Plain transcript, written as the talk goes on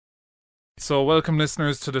So welcome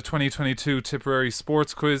listeners to the 2022 Tipperary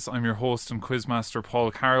Sports Quiz. I'm your host and quizmaster Paul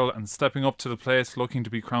Carroll, and stepping up to the plate looking to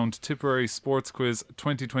be crowned Tipperary Sports Quiz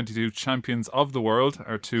 2022 Champions of the World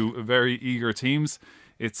are two very eager teams.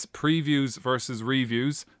 It's previews versus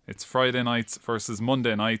reviews. It's Friday nights versus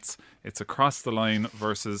Monday nights. It's across the line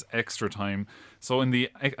versus extra time. So in the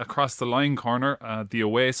across the line corner, the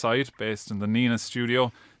away side based in the Nina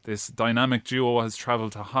studio, this dynamic duo has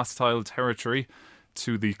travelled to hostile territory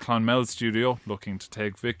to the Clonmel studio, looking to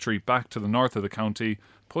take victory back to the north of the county.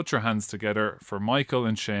 Put your hands together for Michael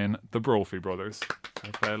and Shane, the Brophy brothers.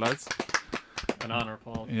 Okay, lads. An honour,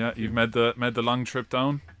 Paul. Yeah, you've made the long trip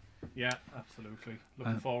down. Yeah, absolutely.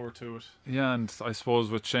 Looking forward to it. Yeah, and I suppose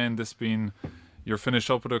with Shane, this being you're finished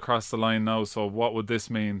up with it across the line now. So what would this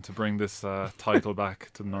mean to bring this title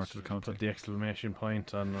back to the north of the county? Put the exclamation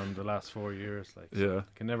point on the last 4 years. Yeah,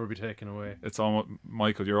 it can never be taken away. It's almost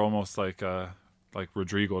Michael. You're almost like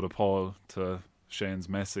Rodrigo to Paul to Shane's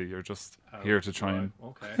Messi. You're just here to try and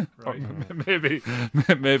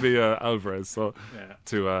maybe Alvarez. So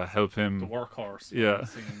to help him, the workhorse. Yeah,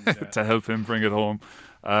 to help him bring it home.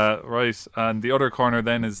 Right, and the other corner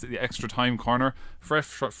then is the extra time corner,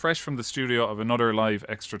 fresh from the studio of another live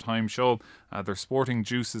extra time show. Their sporting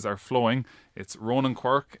juices are flowing. It's Ronan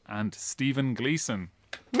Quirk and Stephen Gleeson.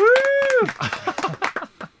 Woo!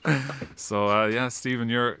 So Stephen,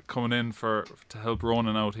 you're coming in to help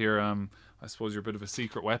Ronan out here. I suppose you're a bit of a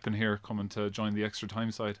secret weapon here, coming to join the extra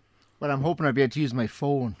time side. Well, I'm hoping I'll be able to use my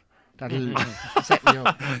phone. That'll set me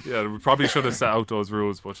up. Yeah, we probably should have set out those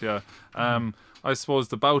rules, but yeah. I suppose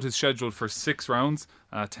the bout is scheduled for 6 rounds,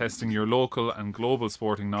 testing your local and global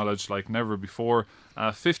sporting knowledge like never before.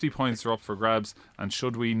 50 points are up for grabs, and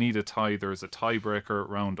should we need a tie, there is a tiebreaker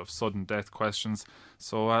round of sudden death questions.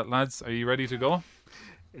 So, lads, are you ready to go?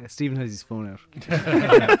 Yeah, Stephen has his phone out.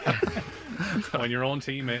 When your own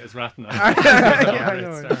teammate is ratting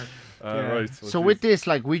it. Right. So with this,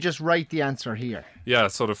 we just write the answer here. Yeah,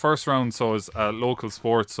 so the first round is local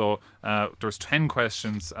sports. So there's 10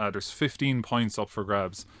 questions. There's 15 points up for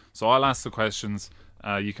grabs. So I'll ask the questions.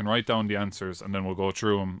 You can write down the answers, and then we'll go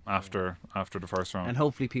through them after the first round. And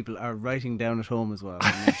hopefully people are writing down at home as well,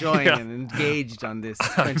 and enjoying and engaged on this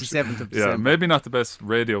 27th of December. Yeah, maybe not the best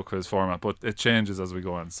radio quiz format, but it changes as we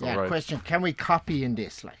go on. So, right. Question, can we copy in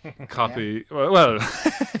this? Copy? Yeah. Well,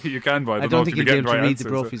 you can, but I don't think you'll be able to read the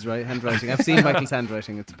Brophy's handwriting. I've seen Michael's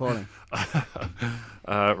handwriting. It's appalling.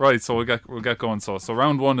 Right, so we'll get going. So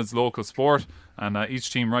round one is local sport, and each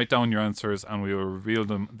team write down your answers, and we will reveal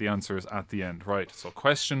the answers at the end. Right, so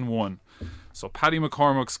question 1. So Paddy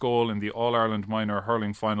McCormack's goal in the All-Ireland Minor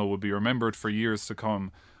Hurling Final will be remembered for years to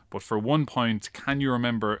come, but for 1 point, can you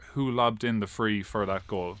remember who lobbed in the free for that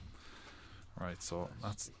goal? Right, so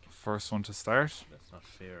that's the first one to start. That's not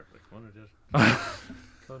fair. One of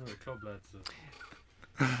the club lads.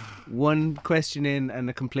 One question in and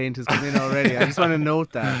a complaint has come in already. I just want to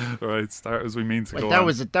note that. Right, start as we mean to go. That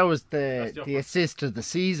was the assist of the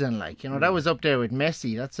season. That was up there with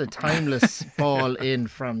Messi. That's a timeless ball in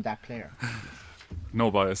from that player.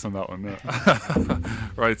 No bias on that one. No.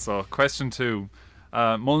 Right, so question 2.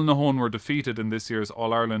 Mullinahone were defeated in this year's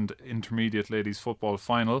All-Ireland Intermediate Ladies Football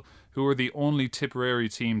Final. Who were the only Tipperary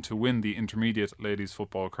team to win the Intermediate Ladies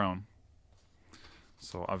Football crown?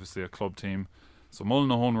 So obviously a club team. So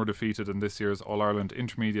Mullinahone were defeated in this year's All-Ireland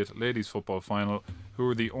Intermediate Ladies Football Final. Who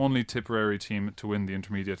were the only Tipperary team to win the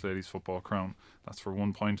Intermediate Ladies Football crown? That's for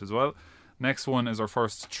 1 point as well. Next one is our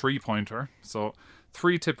first 3-pointer. So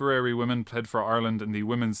 3 Tipperary women played for Ireland in the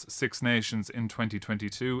Women's Six Nations in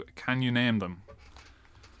 2022. Can you name them?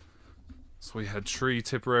 So we had 3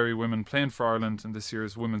 Tipperary women playing for Ireland in this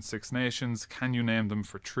year's Women's Six Nations. Can you name them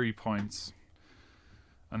for 3 points?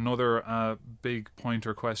 Another big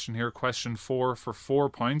pointer question here. Question 4 for 4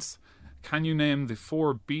 points. Can you name the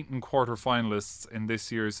 4 beaten quarter-finalists in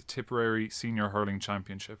this year's Tipperary Senior Hurling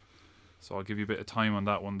Championship? So I'll give you a bit of time on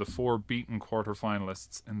that one. The 4 beaten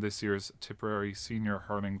quarter-finalists in this year's Tipperary Senior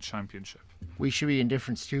Hurling Championship. We should be in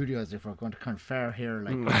different studios if we're going to confer here.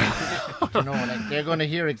 They're going to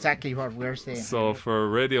hear exactly what we're saying. So for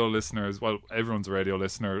radio listeners, well, everyone's a radio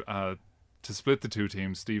listener, to split the 2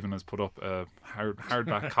 teams, Stephen has put up a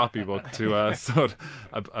hardback copybook to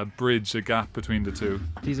bridge a gap between the 2.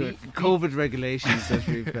 These are COVID regulations that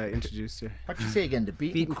we've introduced here. What did you say again? The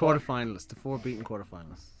beaten quarterfinalists, the 4 beaten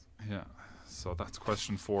quarterfinalists. Yeah, so that's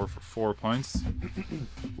question 4 for 4 points.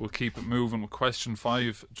 We'll keep it moving with question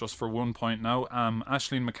 5 just for 1 point now.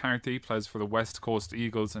 Aisling McCarthy plays for the West Coast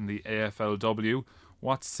Eagles in the AFLW.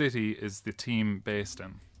 What city is the team based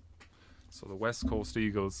in? So the West Coast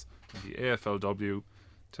Eagles in the AFLW,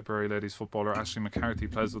 Tipperary ladies footballer Aisling McCarthy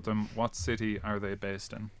plays with them. What city are they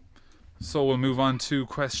based in? So we'll move on to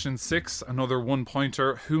question 6, another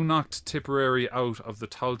 1-pointer. Who knocked Tipperary out of the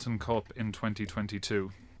Tailteann Cup in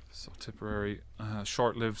 2022? So Tipperary,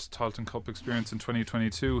 short-lived Tailteann Cup experience in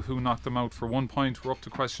 2022. Who knocked them out for 1 point? We're up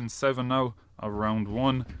to question 7 now of round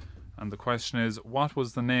 1. And the question is, what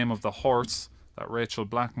was the name of the horse that Rachel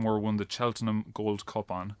Blackmore won the Cheltenham Gold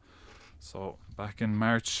Cup on? So back in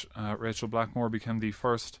March, Rachel Blackmore became the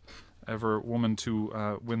first ever woman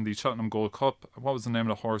to win the Cheltenham Gold Cup. What was the name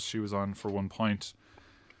of the horse she was on for 1 point?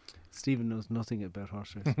 Stephen knows nothing about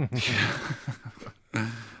horse racing.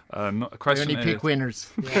 Question We only 8. pick winners.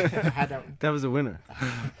 Yeah, I had that one. That was a winner.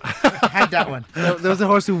 I had that one. There was a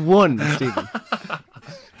horse who won, Stephen.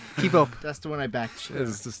 Keep up. That's the one I backed.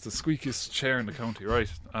 Is this the squeakiest chair in the county?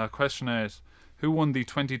 Right. Question 8. Who won the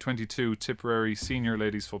 2022 Tipperary Senior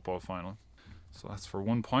Ladies Football Final? So that's for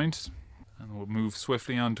 1 point. And we'll move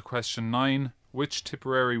swiftly on to question 9. Which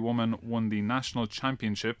Tipperary woman won the national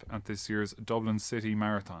championship at this year's Dublin City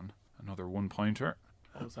Marathon? Another 1-pointer.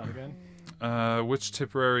 What was that again? Which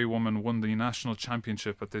Tipperary woman won the national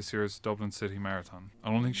championship at this year's Dublin City Marathon? I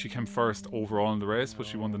don't think she came first overall in the race, but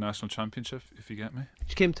she won the national championship, if you get me.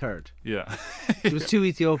 She came third. Yeah. There was 2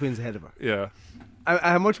 Ethiopians ahead of her. Yeah.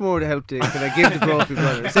 How much more to help can I give the Brophy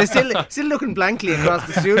brothers? So still looking blankly across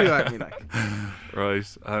the studio at me like. Right.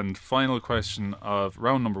 And final question of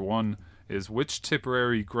round number 1 is, which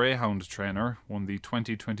Tipperary Greyhound trainer won the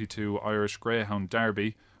 2022 Irish Greyhound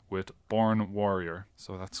Derby with Born Warrior?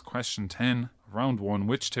 So that's question 10, round 1.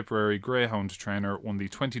 Which Tipperary Greyhound trainer won the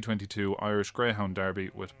 2022 Irish Greyhound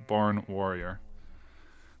Derby with Born Warrior?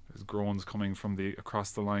 There's groans coming from the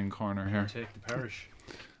across the line corner here. Take the parish.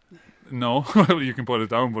 No, well, you can put it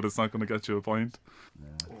down, but it's not going to get you a point.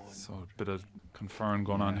 So a bit of conferring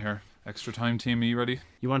going on here. Extra time, team. Are you ready?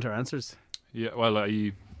 You want our answers? Yeah. Well, are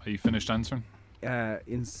you finished answering?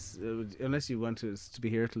 Unless you want us to be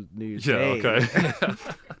here till New Year's Yeah. Day. Okay.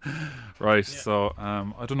 Right. So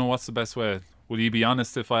I don't know what's the best way. Will you be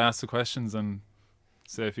honest if I ask the questions and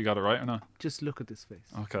say if you got it right or not? Just look at this face.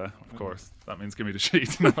 Okay, of course. That means give me the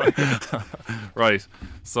sheet. Right.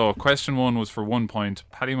 So question 1 was for 1 point.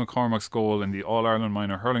 Paddy McCormack's goal in the All-Ireland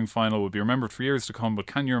Minor Hurling Final will be remembered for years to come, but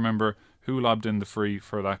can you remember who lobbed in the free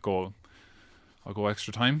for that goal? I'll go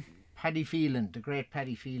extra time. Paddy Phelan, the great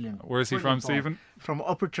Paddy Phelan. Where's he from, Brilliant ball. Stephen? From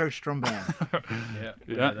Upper Church Drumban.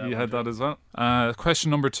 Yeah, you had that as well. Question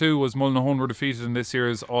number 2 was Mullinahone were defeated in this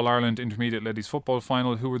year's All-Ireland Intermediate Ladies Football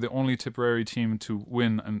Final. Who were the only Tipperary team to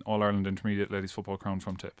win an All-Ireland Intermediate Ladies Football crown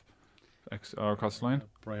from Tip? Across the line?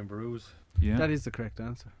 Brian Bruce. Yeah. That is the correct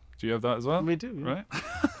answer. Do you have that as well? We do. Yeah. Right.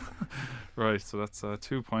 Right, so that's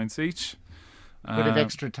 2 points each. Bit of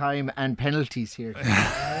extra time and penalties here.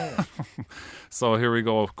 So here we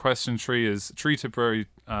go. Question 3 is 3 Tipperary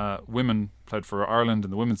women played for Ireland in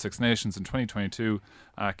the Women's Six Nations in 2022.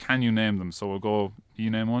 Can you name them? So we'll go. You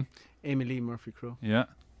name one. Amy Lee Murphy Crow. Yeah.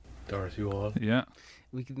 Dorothy Wall. Yeah.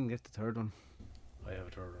 We didn't get the third one. I have a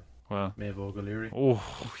third one. Well. Maeve O'Leary. Oh,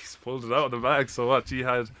 he's pulled it out of the bag. So what? You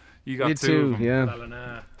got Me 2 too, of them. yeah.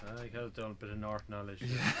 Ballina. I have done a bit of North knowledge.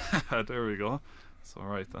 Yeah. There we go. So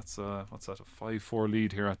right, that's what's that? A 5-4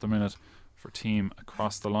 lead here at the minute for team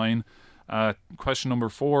across the line. Question number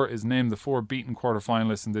 4 is name the 4 beaten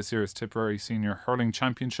quarterfinalists in this year's Tipperary Senior Hurling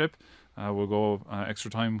Championship. We'll go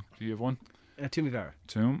extra time. Do you have one? Toomey Gara.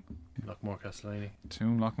 Toom, Lockmore Castellini.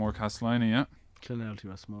 Lockmore Castellini. Yeah, Clonelty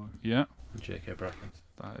Rossmore. yeah. And J.K. Brackens.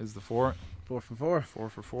 That is the 4. 4 for 4. 4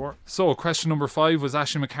 for 4. So question number 5 was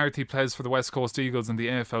Ashley McCarthy plays for the West Coast Eagles in the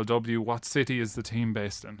AFLW. What city is the team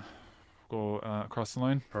based in? Go across the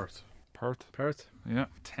line. Perth. Perth. Yeah,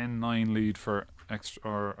 10-9 lead for extra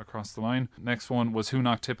or across the line. Next one was who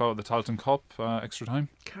knocked Tip out of the Tailteann Cup. Extra time.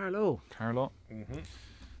 Carlo. Carlo. Mm-hmm.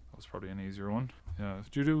 That was probably an easier one. Yeah.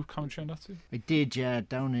 Did you do commentary on that too? I did, yeah,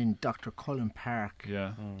 down in Dr. Cullen Park.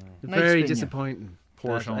 Yeah. Nice Very venue. disappointing.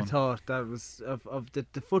 Poor I Sean. thought that was of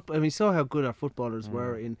the football. I mean, saw how good our footballers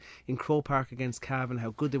were in Crow Park against Cavan,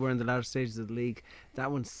 how good they were in the latter stages of the league.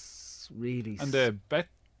 That one's really. And they bet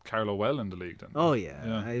Carlo well in the league then. Oh yeah,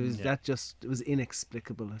 Yeah. it was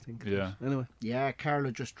inexplicable. I think. Yeah. Anyway, Yeah, Carlo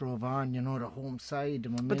just drove on, the home side. The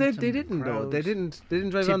but they momentum, didn't though. crowds. They didn't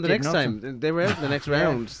drive Tip on the did next nothing. time. They were out in the next Yeah.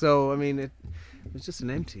 round. So I mean, it was just an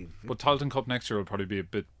empty. But Tailteann Cup next year will probably be a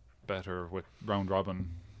bit better with round robin,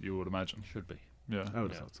 you would imagine. Should be. Yeah. I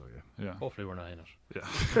would have Yeah. thought so. Yeah. Yeah. Hopefully we're not in it.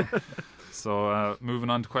 Yeah. So moving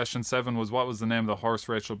on to question 7 was what was the name of the horse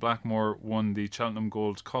Rachel Blackmore won the Cheltenham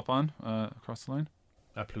Gold Cup on across the line?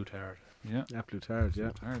 At Plutard. Yeah. Absolute hard.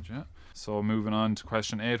 Yeah. Hard, yeah. So moving on to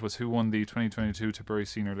question 8 was who won the 2022 Tipperary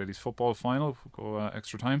Senior Ladies Football Final? We'll go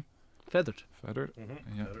extra time. Feathered. Feathered.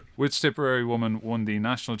 Yeah. Feathered. Which Tipperary woman won the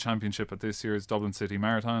national championship at this year's Dublin City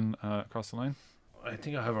Marathon across the line? I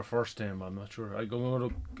think I have her first name, but I'm not sure. I go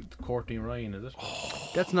to Courtney Ryan, is it?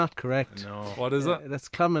 That's not correct. No. What is it? That's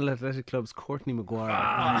Clonmel Athletic Club's Courtney Maguire.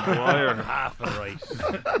 Maguire. Half it right.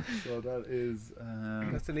 So that is.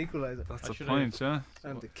 That's an equaliser. That's I a should point, yeah.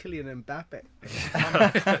 And the Kylian Mbappe.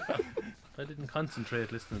 I didn't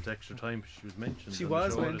concentrate listening to Extra Time. She was mentioned. She on the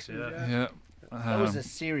was show, mentioned, yeah. Yeah. That was a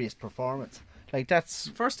serious performance. Like, that's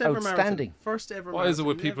First ever outstanding. marathon. First ever. What is it marathon.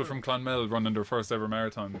 with people Never- from Clonmel running their first ever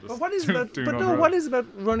marathon? Just But what is do- about? doing But no, umbrella? what is about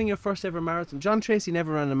running your first ever marathon? John Tracy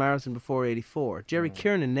never ran a marathon before '84. Jerry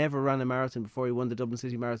Kiernan never ran a marathon before he won the Dublin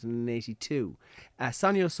City Marathon in '82.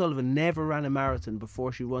 Sonia O'Sullivan never ran a marathon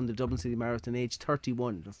before she won the Dublin City Marathon aged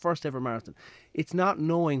 31, the first ever marathon. It's not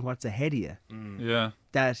knowing what's ahead of you Yeah,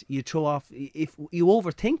 that you throw off. If you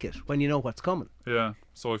overthink it when you know what's coming, yeah.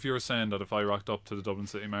 So if you were saying that if I rocked up to the Dublin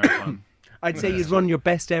City Marathon, I'd say you'd run your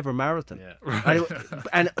best ever marathon. Yeah.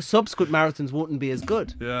 And subsequent marathons wouldn't be as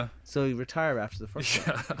good. yeah, So you retire after the first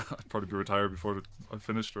one. I'd probably be retired before I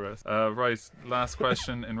finished the rest. Right, last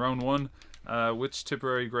question in round one. Which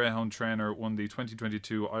Tipperary Greyhound trainer won the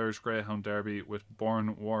 2022 Irish Greyhound Derby with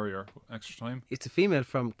Born Warrior? Extra time? It's a female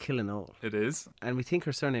from Killinall, It is. and we think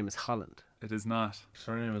her surname is Holland. It is not.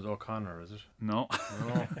 Surname is O'Connor, is it? No.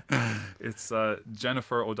 No. It's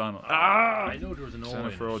Jennifer O'Donnell. I know there was an O in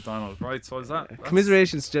Jennifer it. O'Donnell. Right, so is that?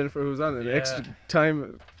 Commiserations, Jennifer, who's on it. Yeah. Extra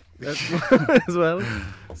time as well.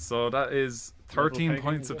 So that is 13 Level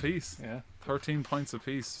points pegging, is it? apiece. Yeah. 13 points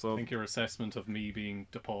apiece. I So think your assessment of me being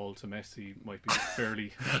DePaul to Messi might be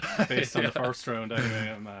fairly based on the first round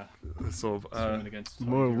anyway. I'm so swimming against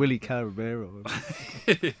More Willie Carabero.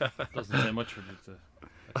 Doesn't say much for the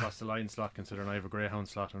across the line slot, considering I have a Greyhound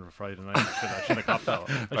slot on a Friday night. I should have copped that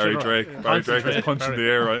one. Barry Drake is punching Barry. the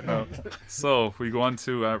air right now. So we go on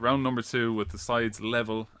to round number 2 with the sides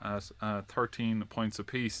level at 13 points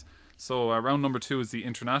apiece. So round number 2 is the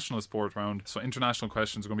international sport round. So international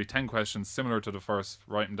questions are going to be 10 questions similar to the first.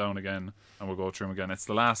 Write them down again and we'll go through them again. It's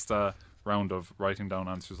the last round of writing down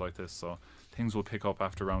answers like this, so things will pick up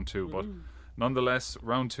after round 2. But nonetheless,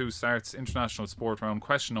 round 2 starts international sport round.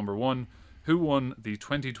 Question number 1: who won the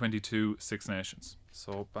 2022 Six Nations?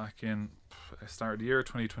 So back in start of the year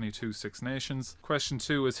 2022 Six Nations. Question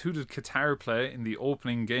 2 is: who did Qatar play in the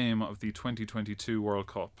opening game of the 2022 World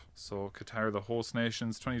Cup? So Qatar, the host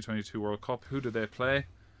nations, 2022 World Cup. Who did they play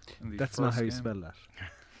in the That's first not how you game? spell that.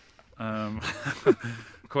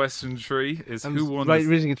 Question 3 is: I'm who won?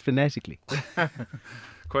 reading it phonetically.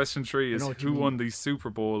 Question 3 is: know what you who mean. won the Super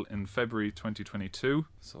Bowl in February 2022?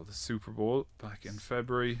 So the Super Bowl back in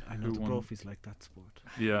February. I know Who the won? Brophies like that sport.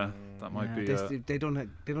 Yeah, that might be. They don't have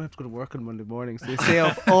to go to work on Monday mornings. They stay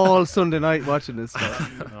up all Sunday night watching this stuff.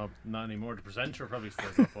 No, not anymore. The presenter probably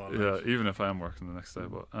stays up all Yeah, night. even if I am working the next day.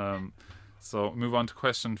 But so move on to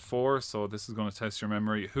question 4. So this is going to test your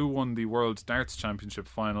memory. Who won the World Darts Championship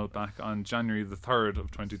final back on January the 3rd of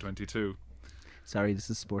 2022? Sorry, this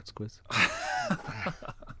is sports quiz.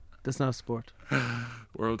 That's not sport.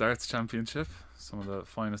 World Darts Championship. Some of the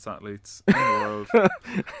finest athletes in the world.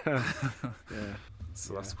 Yeah.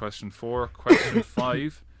 So that's question 4. Question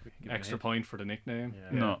 5. extra point for the nickname.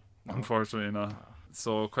 Yeah. No, unfortunately not.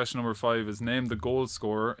 So question number 5 is: name the goal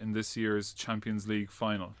scorer in this year's Champions League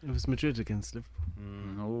final. It was Madrid against Liverpool.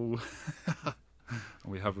 No.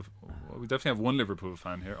 we definitely have one Liverpool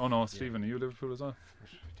fan here. Oh no, Stephen, are you Liverpool as well?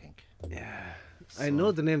 I think. Yeah. I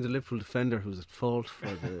know the name of the Liverpool defender who's at fault for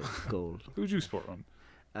the goal. Who'd you support on?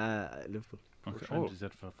 Liverpool. Okay. Trent Oh, is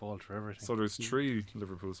at fault for everything. so there's 3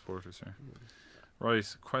 Liverpool supporters here. Right,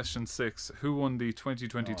 question 6. Who won the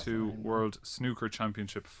 2022 World Snooker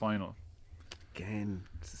Championship final? Again,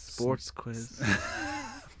 it's a sports quiz.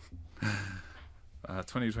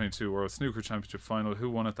 2022 World Snooker Championship final. Who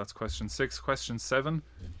won it? That's question 6. Question 7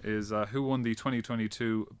 is who won the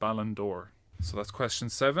 2022 Ballon d'Or? So that's question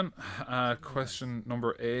 7. Question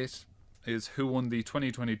number 8 is who won the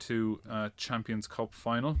 2022 Champions Cup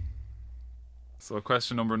final? So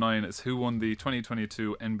question number 9 is who won the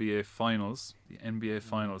 2022 NBA Finals? The NBA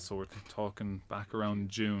Finals, so we're talking back around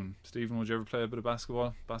June. Stephen, would you ever play a bit of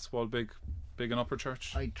basketball? Basketball big in Upper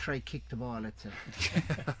Church? I try kick the ball, let's say.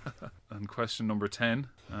 And question number 10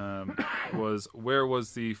 was: where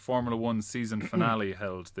was the Formula 1 season finale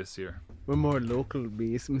held this year? We're more local,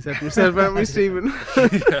 myself, aren't we, Stephen?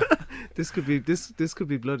 This could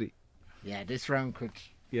be bloody. Yeah, this round could.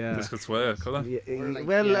 Yeah. This could sway, could it? Yeah, We're like,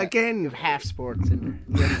 well, yeah, again, you have half sports in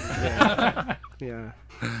there. yeah.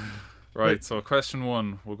 Right, so question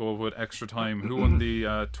 1, we'll go with extra time. Who won the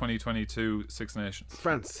 2022 Six Nations?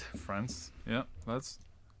 France. France. Yeah, lads.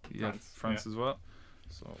 Yeah, France, France as well.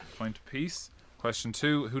 So point apiece. Question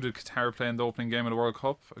 2. Who did Qatar play in the opening game of the World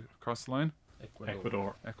Cup across the line?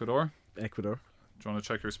 Ecuador. Ecuador. Ecuador. Do you want to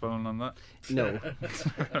check your spelling on that? No.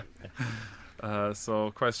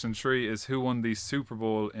 So question 3 is who won the Super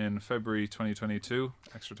Bowl in February 2022?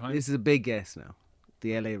 Extra time. This is a big guess now.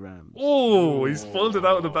 The LA Rams. Oh, he's pulled it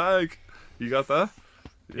out of the bag. You got that?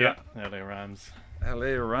 Yeah. LA Rams.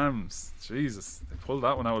 LA Rams. Jesus, they pulled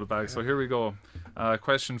that one out of the bag. So here we go.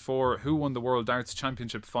 Question 4. Who won the World Darts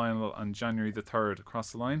Championship final on January the 3rd?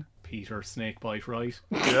 Across the line? Peter Snakebite Wright.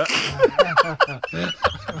 Yeah.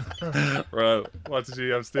 Well, what did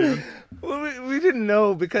you have, Stephen? Well, we didn't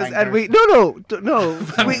know because Van and we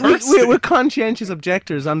we're conscientious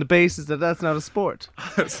objectors on the basis that that's not a sport.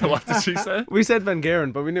 So what did she say? We said Van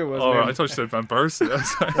Garen, but we knew it wasn't. Oh, him. I thought you said Van Persie.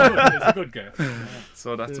 It's a good guess. Yeah.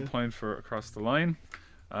 So that's a point for across the line.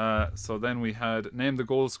 So then we had name the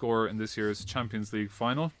goal scorer in this year's Champions League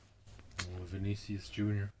final. Vinicius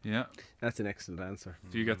Junior. Yeah. That's an excellent answer.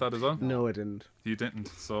 Do you get that as well? No, I didn't. You didn't.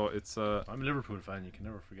 So it's I'm a Liverpool fan. You can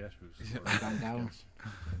never forget who's Gone down.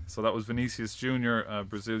 so that was Vinicius Junior,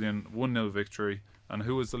 Brazilian 1-0 victory. And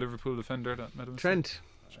who was the Liverpool defender that made him? Trent.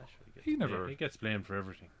 He never. He gets blamed for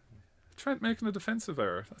everything. Trent making a defensive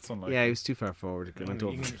error. That's unlikely. Yeah, he was too far forward. He went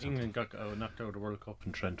over. England got knocked out of the World Cup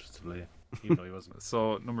and Trent was to blame, even though he wasn't.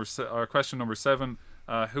 So question number 7.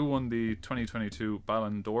 Who won the 2022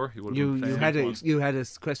 Ballon d'Or? He would have been playing You had a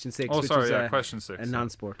question 6. Oh, which sorry. was, Yeah, question 6. a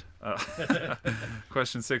non-sport.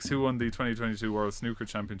 Question 6. Who won the 2022 World Snooker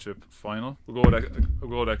Championship final? We'll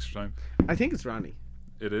go with extra time. I think it's Ronnie.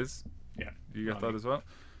 It is. Yeah. You get Ronnie. that as well.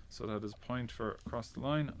 So that is a point for across the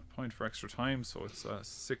line, a point for extra time. So it's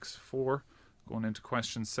 6-4. Going into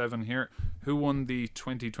question 7 here. Who won the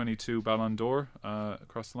 2022 Ballon d'Or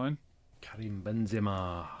across the line? Karim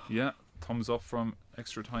Benzema. Yeah. Thumbs up from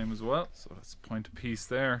extra time as well. So that's a point apiece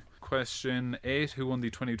there. Question 8. Who won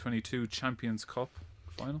the 2022 Champions Cup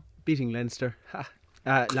final? Beating Leinster.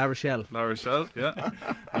 La Rochelle. La Rochelle, yeah.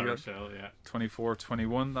 La Rochelle, yeah.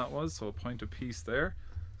 24-21 that was, so a point apiece there.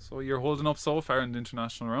 So you're holding up so far in the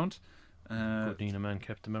international round. Gordina man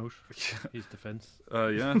kept him out. His defence.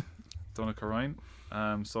 Yeah, Donncha Ryan.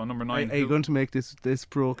 So number 9. Are you going to make this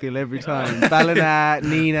parochial every time? Ballina,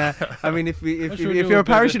 Nina. I mean, if you're a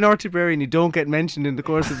parish in North Tipperary and you don't get mentioned in the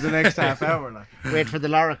course of the next half hour, like. Wait for the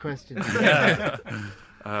Lara question.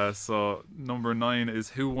 So number 9 is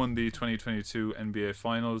who won the 2022 NBA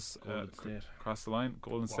Finals across the line?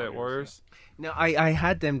 Golden State Warriors. No, I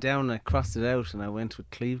had them down. I crossed it out, and I went with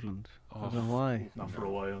Cleveland. I don't know why. Not for a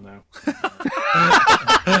while now.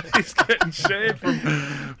 He's getting shade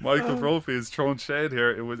from Michael Brophy is throwing shade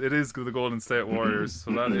here. It is the Golden State Warriors,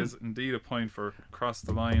 so that is indeed a point for across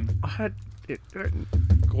the line. I had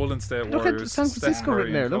Golden State look Warriors. at San Francisco Steph Curry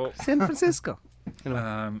written there. and Look, co. San Francisco.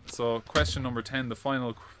 So question number 10, the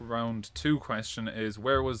final round 2 question is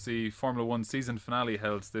where was the Formula 1 season finale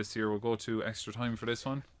held this year? We'll go to extra time for this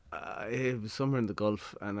one. It was somewhere in the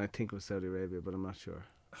Gulf, and I think it was Saudi Arabia, but I'm not sure.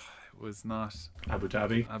 It was not Abu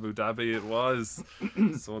Dhabi. Abu Dhabi, it was.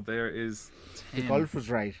 So there is 10. The golf was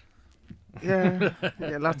right. Yeah,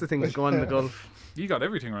 lots of things go on in the Gulf. You got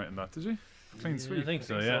everything right in that, did you? Clean I sweep. think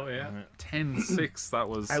so, So, yeah. 10-6 that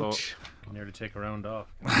was. Ouch. Can nearly take a round off.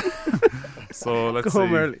 So let's Go home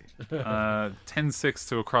see. early. 10-6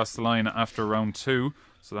 to across the line after round 2.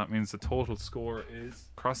 So that means the total score is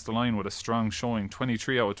across the line with a strong showing,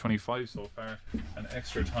 23 out of 25 so far, and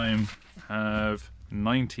extra time have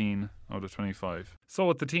 19 out of 25. So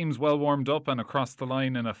with the teams well warmed up and across the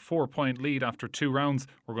line in a 4-point lead after 2 rounds,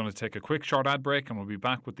 we're going to take a quick short ad break and we'll be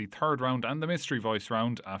back with the 3rd round and the mystery voice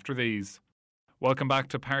round after these. Welcome back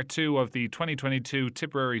to part 2 of the 2022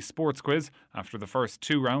 Tipperary Sports Quiz. After the first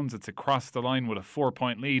 2 rounds, it's across the line with a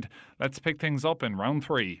 4-point lead. Let's pick things up in round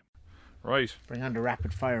 3. Right. Bring on the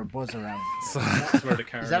rapid fire buzz around. That's where the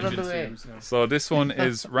car Is that on engine the way? seems now. So this one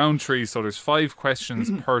is round 3, so there's 5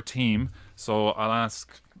 questions per team. So I'll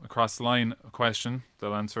ask across the line a question,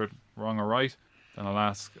 they'll answer it wrong or right. Then I'll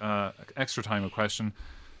ask extra time a question.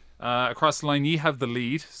 Across the line, you have the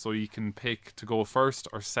lead, so you can pick to go first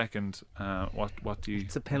or second. What do you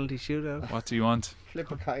It's a penalty shootout. what do you want?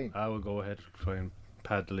 Flip a coin. I will go ahead and try and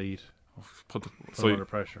pad the lead. Put So under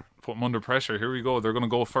pressure. put them under pressure. Here we go. They're going to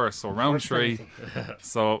go first. So round 3.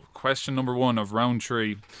 So question number 1 of round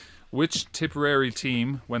 3. Which Tipperary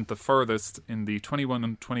team went the furthest in the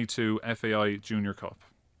 21-22 FAI Junior Cup?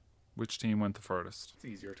 Which team went the furthest? It's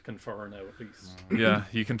easier to confer now, at least. Yeah,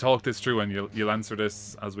 you can talk this through and you'll answer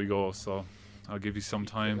this as we go. So I'll give you some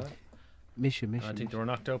time. Mission. I think they were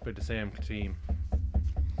knocked out by the same team.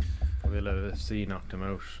 Villa FC knocked them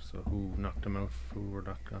out. So who knocked them out? Who were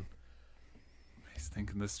knocked on? He's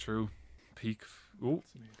thinking this through. Peak. Oh,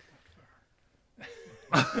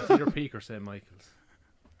 It's either Peak or St Michael's.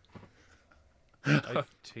 I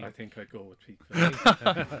think I'd go with Peak.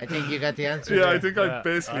 I think you got the answer. yeah, there. I think I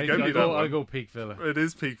basically gave you that I'll one. go Peak Villa. It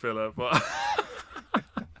is Peak Villa, but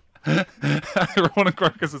Ronan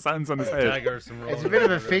Quirk has his hands on his head. Daggers and It's a bit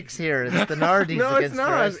of a fix here. It's the Nordies No, it's against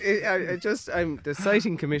not. the rest. I'm the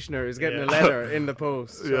citing commissioner is getting a letter in the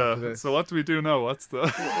post. after Yeah. this. So what do we do now? What's the?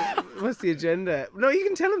 What's the agenda? No, you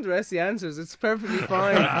can tell him the rest of the answers. It's perfectly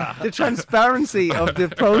fine. The transparency of the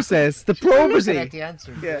process, the Looking probity. at the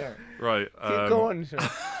answer Yeah. there. Right. Keep going. Sure.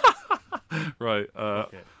 Right.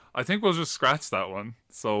 I think we'll just scratch that one.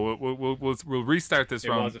 So we'll restart this It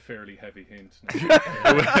round. was a fairly heavy hint.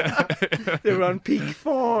 They were on peak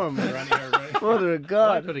form. Mother of I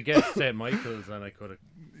God. could have guessed St Michael's and I could have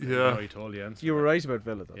Yeah. right all the answers. You were right about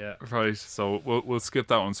Villa, though. Yeah. Right. So we'll skip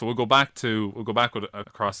that one. So we'll go back with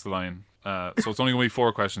across the line. So it's only going to be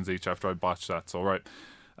 4 questions each after I botch that. So right.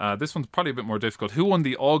 This one's probably a bit more difficult. Who won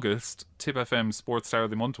the August Tip FM Sports Star of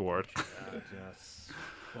the Month award?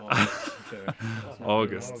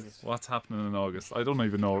 August. What's happening in August? I don't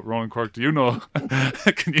even know. Ronan Quirk, do you know?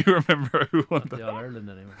 Can you remember who won The that? All Ireland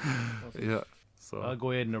anyway. Yeah. So I'll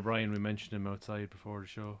go Aidan O'Brien. We mentioned him outside before the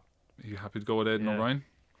show. are you happy to go with Aidan Yeah. O'Brien?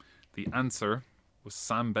 The answer was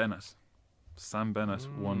Sam Bennett. Sam Bennett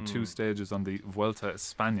won 2 stages on the Vuelta a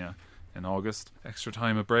España in August. Extra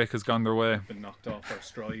time, a break has gone their way. Been knocked off our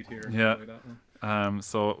stride here. Yeah. By that one.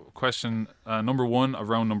 So question number 1 of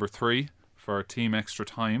round number 3 for Team Extra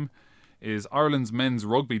Time is Ireland's men's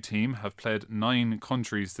rugby team have played 9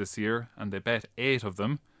 countries this year and they bet 8 of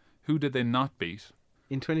them. Who did they not beat?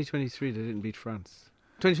 In 2023, they didn't beat France.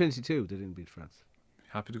 2022, they didn't beat France.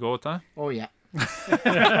 Happy to go with that? Oh yeah.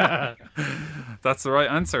 That's the right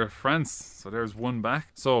answer, France. So there's 1 back.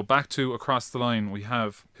 So back to across the line, we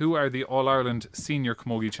have who are the All-Ireland Senior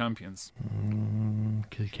Camogie champions?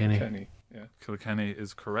 Kilkenny. Kenny. Yeah. Kilkenny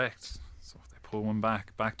is correct. So they pull 1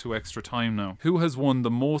 back. Back to extra time now. Who has won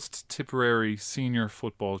the most Tipperary senior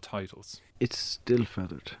football titles? It's still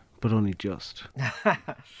feathered, but only just.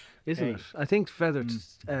 Isn't Hey. it? I think feathered.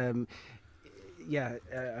 Yeah,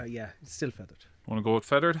 it's still feathered. Want to go with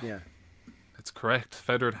Feathered? Yeah. It's correct.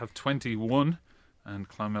 Feathered have 21 and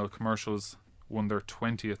Clonmel Commercials won their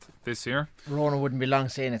 20th this year. Rona wouldn't be long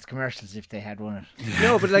saying it's commercials if they had won it.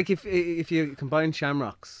 No, but like if you combine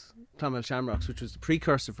Shamrocks, Clonmel Shamrocks, which was the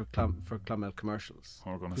precursor for Clonmel Commercials,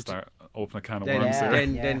 We're going to start open a can of then worms here.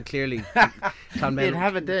 then clearly Clonmel. They'd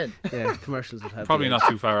have it then. Yeah, Commercials would have. Probably the not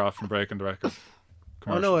too far off from breaking the record.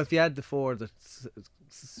 Oh no, if you had the 4 that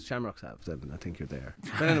Shamrocks have, then I think you're there.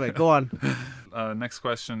 But anyway, go on. Next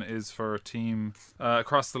question is for team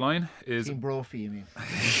across the line. Is Team Brophy, you mean?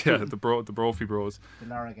 yeah the Brophy Bros. The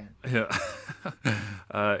Lorragan.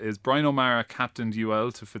 Yeah. Is Brian O'Mara captained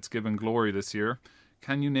UL to Fitzgibbon glory this year?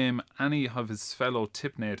 Can you name any of his fellow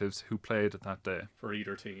Tip natives who played that day For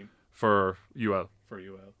either team. for UL? For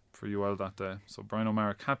UL. For UL that day. So Brian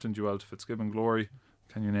O'Mara captained UL to Fitzgibbon glory.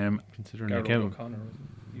 Can you name? Considering Garrett they came. O'Connor.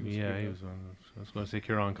 He was Yeah, pretty he good. was one. I was going to say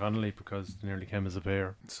Kieran Connolly because they nearly came as a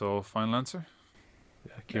pair. So final answer.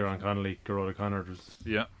 Yeah, Kieran Connolly, Gerard O'Connor, there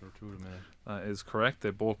Yeah, were 2 of them in it. that is correct. They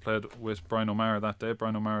both played with Brian O'Mara that day.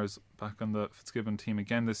 Brian O'Mara's back on the Fitzgibbon team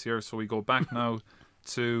again this year. So we go back now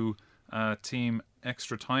to team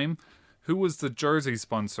Extra Time. Who was the jersey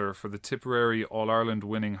sponsor for the Tipperary All-Ireland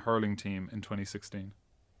winning hurling team in 2016?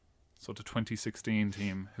 So the 2016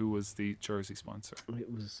 team, who was the jersey sponsor?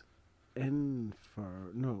 It was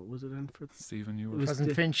was it Enfer? Stephen, you It were. was Wasn't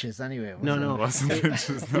the- Finches anyway. Was No, it? no. It wasn't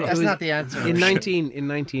Finches, no. That's was- not the answer. In 19 it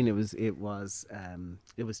was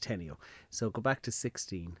Tenio. So go back to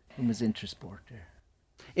 16. It was Intersport there.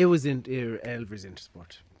 It was in Elver's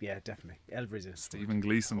Intersport. Yeah, definitely. Elver's Intersport. Stephen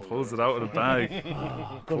Gleeson pulls it out of the bag.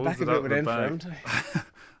 Go Pulls back a it bit out with of the Enfer, bag.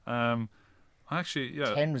 haven't I? Actually,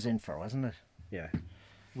 yeah, 10 was in for, wasn't it? Yeah.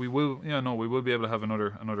 we will. Yeah, no, we will be able to have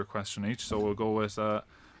another question each. So we'll go with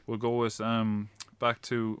back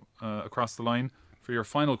to across the line for your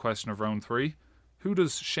final question of round 3. Who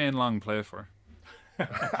does Shane Long play for?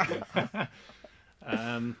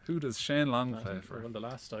 Who does Shane Long play for? Well, the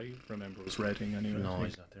last I remember was Reading anyway. No,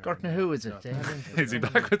 he's not there. Gortna, who is it? They had him. Is he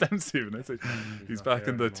back with them, Stephen? Is he? He's not back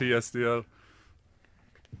there in the anymore. TSDL.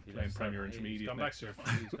 He Playing left Premier He's Intermediate gone back next to year.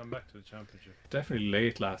 He's gone back to the championship. Definitely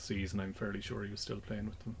late last season. I'm fairly sure he was still playing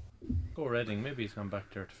with them. Go Reading. Maybe he's gone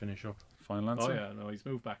back there to finish up. Final answer. Oh yeah, no, he's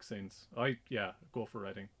moved back since. Go for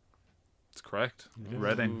Reading. It's correct.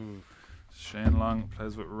 Reading. Shane Long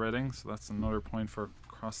plays with Reading, so that's another point for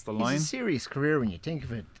across the line. He's a serious career when you think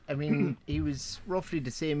of it. I mean, he was roughly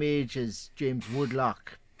the same age as James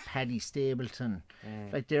Woodlock, Paddy Stapleton.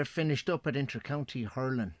 Like they're finished up at Intercounty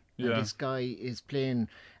hurling. Yeah. And this guy is playing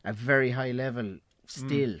a very high level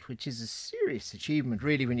still, which is a serious achievement,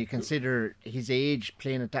 really, when you consider his age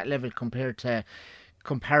playing at that level compared to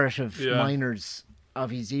comparative minors of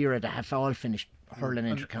his era that have all finished hurling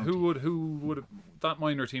inter-county. Who would that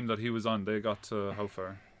minor team that he was on? They got to how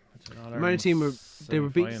far? The minor team were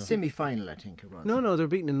beaten. Semi-final, I think it was. No, they were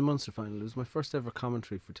beaten in the Munster final. It was my first ever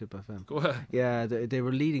commentary for Tip FM. Go ahead. Yeah, they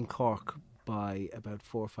were leading Cork by about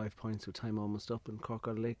 4 or 5 points with time almost up, and Cork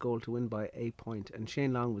got a late goal to win by a point. And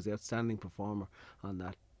Shane Long was the outstanding performer on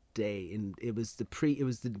that day. And it was the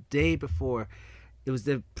day before. It was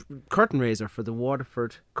the curtain raiser for the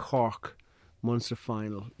Waterford Cork Munster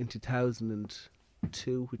final in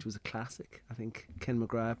 2002, which was a classic. I think Ken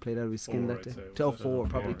McGrath played out of his skin that day. 2004,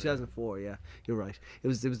 probably 2004. Yeah, you're right. It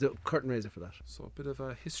was the curtain raiser for that. So a bit of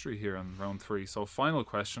a history here on round 3. So final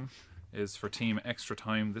question is for Team Extra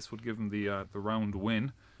Time. This would give them the round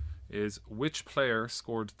win. Is which player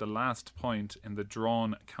scored the last point in the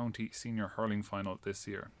drawn county senior hurling final this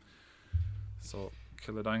year? So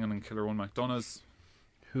Killadangan and Killer One McDonough's.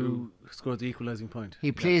 Who scored the equalising point?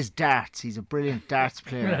 He plays darts. He's a brilliant darts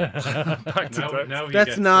player.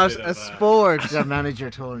 That's not a sport. The manager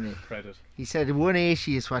told me. Credit. He said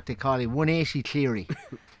 180 is what they call it. 180 Cleary.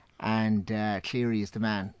 And Cleary is the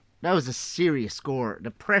man. That was a serious score.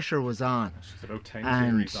 The pressure was on. There's about 10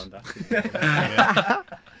 series on that.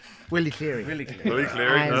 Willie Cleary. Willie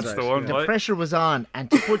Cleary, that's the one. The pressure was on, and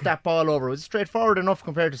to put that ball over, it was straightforward enough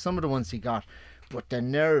compared to some of the ones he got. But the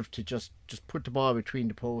nerve to just put the ball between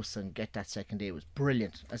the posts and get that second day was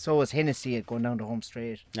brilliant. And so was Hennessy going down the home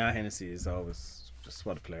straight. Hennessy is always just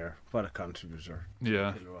what a player, what a contributor.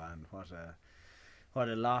 Yeah. What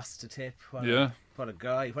a loss to Tip. What a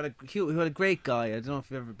guy. What a great guy. I don't know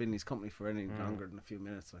if you've ever been in his company for any longer than a few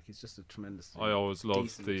minutes. Like, he's just a tremendous. I always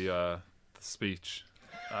loved the speech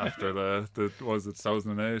after the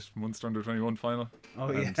 2008 Munster Under 21 final.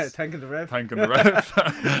 Oh yeah, thanking the ref.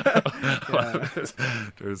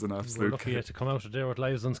 There's an absolute. We're lucky to come out of there with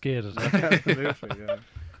lives unscathed. Absolutely, yeah.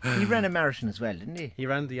 He ran a marathon as well, didn't he? He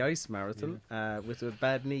ran the ice marathon with a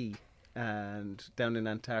bad knee, and down in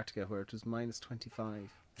Antarctica where it was -25.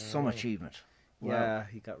 Some achievement. Wow. Yeah,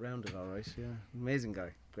 he got rounded all right. Yeah, amazing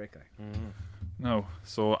guy, great guy. No,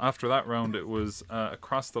 so after that round it was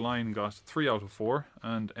across the line got 3 out of 4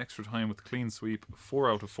 and extra time with clean sweep 4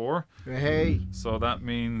 out of 4. Hey. So that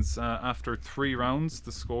means after 3 rounds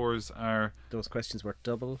the scores are those questions were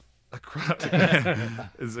double.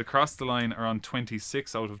 Is across the line are on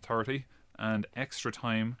 26 out of 30 and extra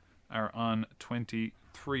time are on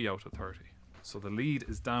 23 out of 30. So the lead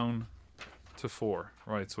is down to 4.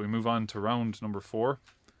 Right, so we move on to round number 4.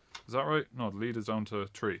 Is that right? No, the lead is down to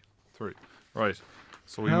 3. Right,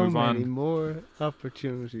 so we move on. How many more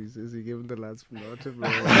opportunities is he giving the lads from Norton?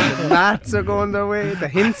 The mats are going their way, the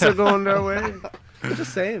hints are going their way. I'm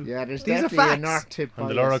just saying. Yeah, there's these are definitely facts. a North Tip. And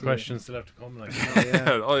the Laura questions still have to come. Like,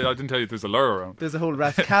 Oh, I didn't tell you there's a Laura round. There's a whole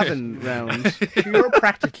Rathcavan round. You're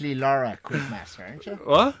practically Laura Quickmaster, aren't you?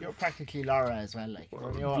 What? You're practically Laura as well, like.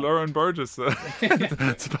 Laura and Burgess.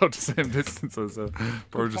 It's about the same distance as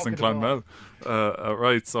Burgess and Clonmel.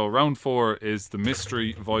 Right, so round 4 is the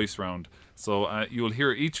mystery voice round. So you'll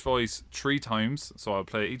hear each voice 3 times. So I'll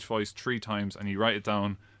play each voice 3 times and you write it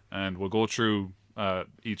down and we'll go through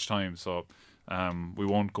each time. So we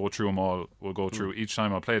won't go through them all. We'll go through each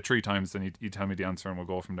time. I'll play it 3 times, then you tell me the answer and we'll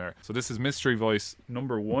go from there. So this is mystery voice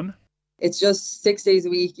number 1. It's just 6 days a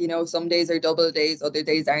week, you know, some days are double days, other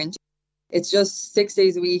days aren't. It's just 6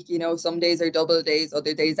 days a week, you know, some days are double days,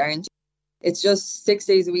 other days aren't. It's just 6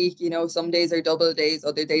 days a week, you know, some days are double days,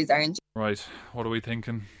 other days aren't. Right, what are we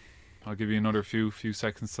thinking? I'll give you another few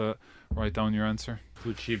seconds to write down your answer.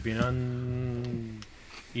 Would she have been on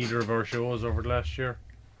either of our shows over the last year?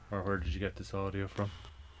 Or where did you get this audio from?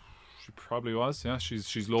 She probably was, yeah.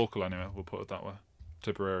 She's local anyway, we'll put it that way.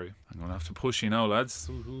 Tipperary. I'm going to have to push you now, lads.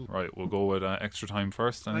 Right, we'll go with extra time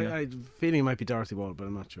first. I feeling it might be Dorothy Wall, but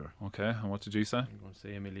I'm not sure. Okay, and what did you say? I'm going to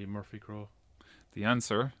say Emily Murphy-Crowe. The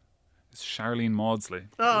answer is Charlene Maudsley.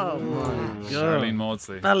 Oh my God. Charlene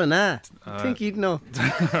Maudsley. Ballina. I think you'd know.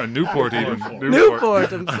 Newport even.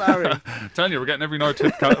 Newport, I'm sorry. I'm telling you, we're getting every North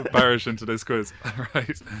Tip parish into this quiz.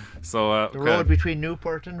 Right. So the road between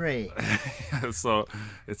Newport and Ray. So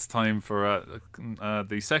it's time for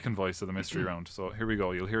the second voice of the mystery round. So here we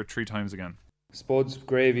go. You'll hear it 3 times again. Spuds,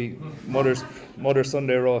 gravy, mother's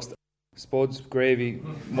Sunday roast. Spuds, gravy,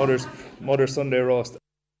 mother's Sunday roast.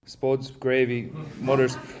 Spuds, gravy,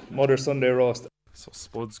 mother's Sunday roast. So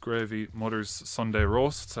Spuds, gravy, mother's Sunday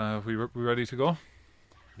roast. We ready to go?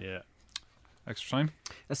 Yeah. Extra time?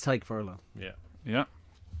 That's Tyke Furlong. Yeah. Yeah.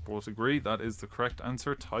 Both agree. That is the correct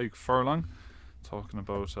answer. Tyke Furlong. talking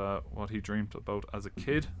about what he dreamed about as a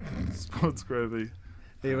kid. Spuds Gravy.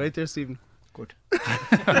 Are you right there, Stephen? Good.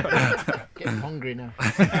 Getting hungry now.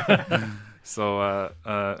 So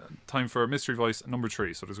time for mystery voice number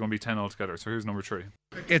 3. So there's going to be 10 altogether. So here's number 3.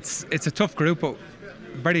 It's a tough group, but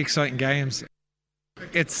very exciting games.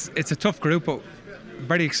 It's a tough group, but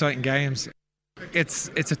very exciting games. It's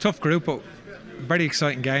a tough group, but very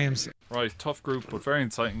exciting games. Right, tough group, but very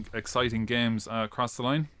exciting games across the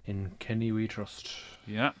line. In Kenny we trust.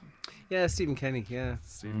 Yeah, Yeah, Stephen Kenny, yeah.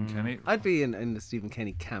 Stephen Kenny. I'd be in the Stephen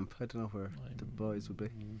Kenny camp. I don't know where the boys would be.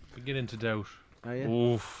 We get into doubt. Oh, yeah.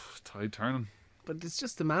 Oof, tide turning. But it's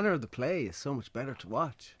just the manner of the play is so much better to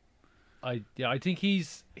watch. I think he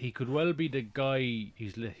could well be the guy.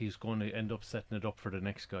 He's going to end up setting it up for the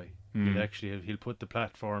next guy. He'll put the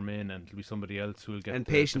platform in, and it'll be somebody else who'll get. And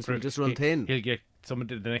patience will just run thin. He'll get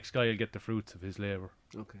somebody. The next guy will get the fruits of his labour.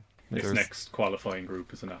 Okay. This next qualifying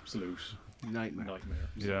group is an absolute Nightmare.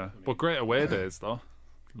 Yeah, but great away days though.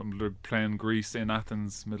 They're playing Greece in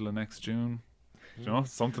Athens middle of next June. You know,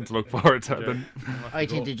 something to look forward to. Then. I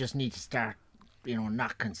think they just need to start,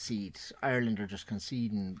 not concede. Ireland are just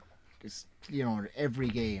conceding. It's, every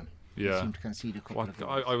game. They seem to concede a couple of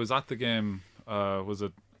goals. I was at the game. Was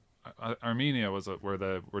it Armenia? Was it where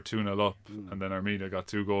they were 2-0 up, and then Armenia got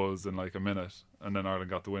 2 goals in like a minute, and then Ireland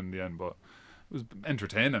got the win in the end. But it was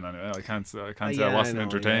entertaining anyway. I can't say I wasn't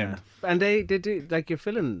entertained. Yeah. And they do, like, you're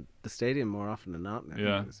filling the stadium more often than not now.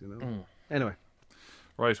 Yeah. Anyway.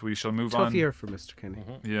 Right, we shall move Tough on. year for Mr. Kenny.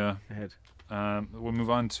 Yeah. Ahead. We'll move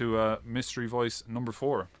on to mystery voice number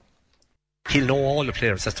 4. He'll know all the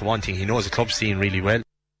players, that's the one thing. He knows the club scene really well.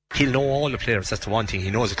 He'll know all the players, that's the one thing. He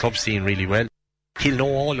knows the club scene really well. He'll know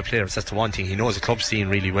all the players, that's the one thing. He knows the club scene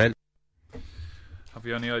really well. Have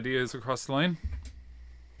you any ideas across the line?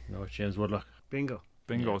 No, it's James Woodlock. Bingo.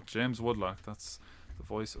 Yeah. James Woodlock. That's the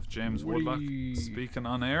voice of James Woodlock speaking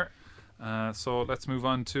on air. So let's move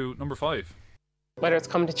on to number 5. Whether it's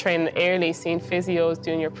coming to training early, seeing physios,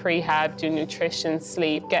 doing your prehab, doing nutrition,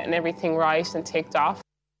 sleep, getting everything right and ticked off.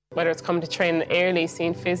 Whether it's coming to training early,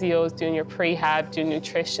 seeing physios, doing your prehab, doing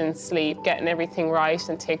nutrition, sleep, getting everything right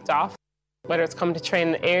and ticked off. Whether it's coming to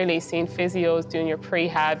training early, seeing physios, doing your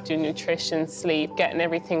prehab, doing nutrition, sleep, getting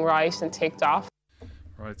everything right and ticked off.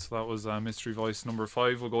 Right, so that was mystery voice number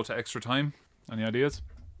 5. We'll go to extra time. Any ideas?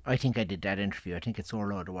 I think I did that interview. I think it's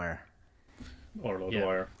Orla O'Dwyer. Orla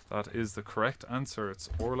O'Dwyer. That is the correct answer. It's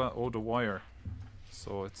Orla O'Dwyer.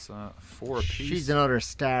 So it's 4 apiece. She's another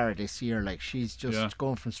star this year. Like, she's just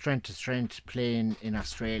going from strength to strength, playing in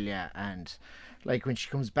Australia, and like when she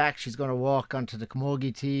comes back, she's going to walk onto the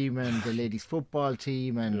Camogie team and the ladies football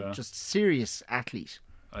team, and just serious athlete.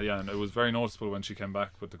 Yeah, and it was very noticeable when she came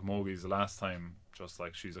back with the Camogies the last time. Just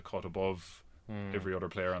like she's a cut above every other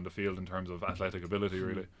player on the field in terms of athletic ability,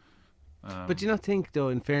 really. But do you not think, though,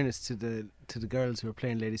 in fairness to the girls who are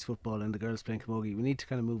playing ladies football and the girls playing camogie, we need to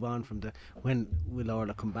kind of move on from the when will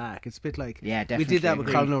Orla come back? It's a bit like we did that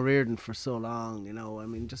with Colin O'Riordan for so long, I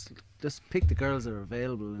mean, just pick the girls that are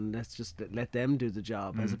available and let's just let them do the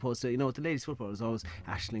job, as opposed to, with the ladies football is always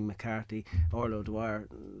Aisling McCarthy, Orla O'Dwyer.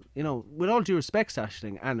 With all due respect to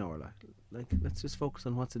Aisling and Orla, like, let's just focus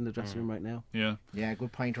on what's in the dressing room right now. Yeah,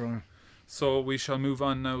 good point, Ronan. So we shall move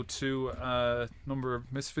on now to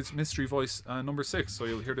mystery voice number 6. So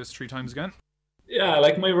you'll hear this 3 times again. Yeah,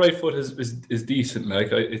 like my right foot is decent.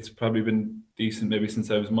 Like it's probably been decent maybe since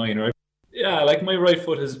I was minor. Yeah, like my right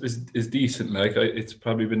foot is decent. Like it's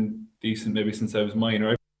probably been decent maybe since I was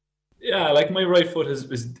minor. Yeah, like my right foot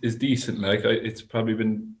is decent. Like it's probably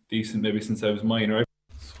been decent maybe since I was minor.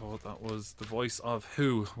 So that was the voice of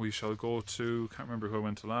who. We shall go to, can't remember who I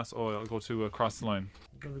went to last. I'll go to across the line.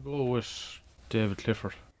 I'm going to go with David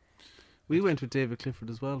Clifford. We went with David Clifford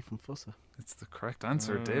as well from Fussa. It's the correct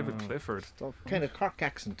answer, David Clifford. Kind of Cork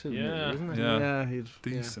accent too, isn't it? Yeah,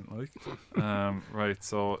 decent, like. Right,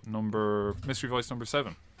 so mystery voice number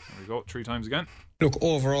 7. There we go, 3 times again. Look,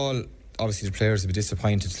 overall, obviously the players will be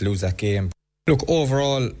disappointed to lose that game. Look,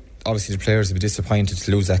 overall, obviously the players will be disappointed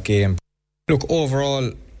to lose that game. Look,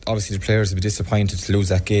 overall, obviously the players will be disappointed to lose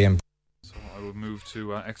that game. So I will move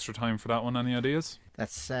to extra time for that one. Any ideas?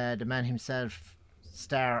 That's the man himself,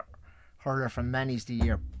 star hurler from Manny's the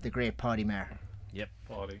year, the great Paddy Maher. Yep,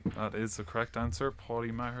 Paddy. That is the correct answer.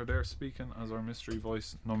 Paddy Maher there speaking as our mystery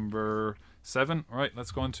voice number 7. Right,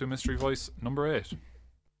 let's go on to mystery voice number 8.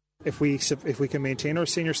 If we can maintain our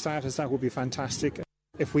senior status, that would be fantastic.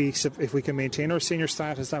 If we can maintain our senior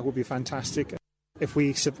status, that would be fantastic. If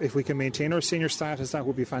we can maintain our senior status, that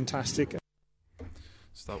would be fantastic.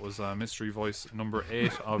 So that was mystery voice number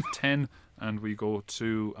 8 of 10, and we go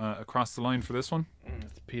to across the line for this one.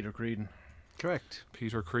 It's Peter Creedon. Correct.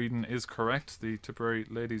 Peter Creedon is correct, the Tipperary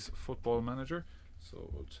ladies football manager. So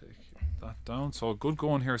we'll take that down. So good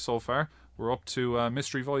going here so far. We're up to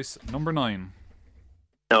mystery voice number 9.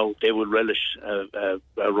 Now they will relish a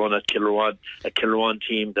run at Kilruan, a Kilruan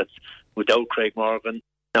team that's without Craig Morgan.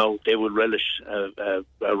 Now they will relish a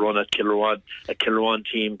run at Kilruan, a Kilruan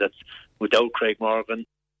team that's without Craig Morgan.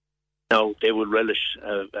 Now they will relish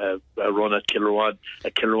a run at Kilruan,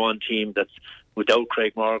 a Kilruan team that's without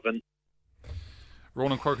Craig Morgan.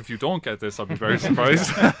 Ronan Quirk, if you don't get this, I'll be very surprised.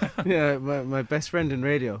 Yeah, my best friend in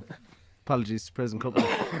radio. Apologies to present couple,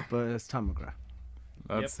 but it's Tom McGrath.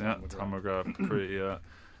 That's Tom McGrath. Pretty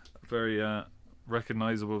very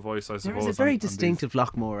recognisable voice, I suppose. There's a very distinctive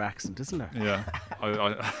Lockmore accent, isn't there? Yeah,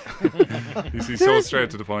 he's so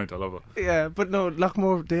straight to the point. I love it. Yeah, but no,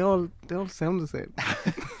 Lockmore, they all sound the same.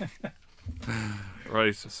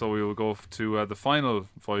 Right, so we will go to the final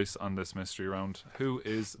voice on this mystery round. Who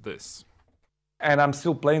is this? And I'm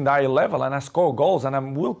still playing the high level, and I score goals, and I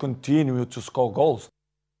will continue to score goals.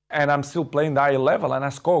 And I'm still playing the high level, and I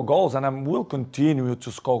score goals, and I will continue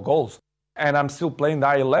to score goals. And I'm still playing the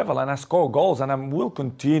high level, and I score goals, and I will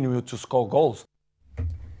continue to score goals.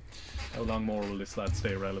 How long more will this lad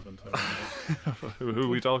stay relevant? Who are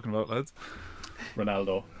we talking about, lads?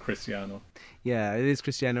 Ronaldo, Cristiano. Yeah, it is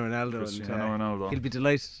Cristiano Ronaldo. Ronaldo. He'll be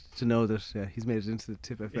delighted to know that he's made it into the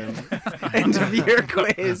Tip FM end of year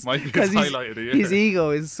quiz. Might be his highlight of the year. His ego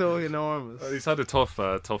is so enormous. He's had a tough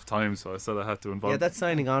time, so I said I had to involve. Yeah, that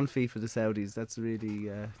signing on fee for the Saudis, that's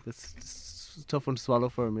really that's a tough one to swallow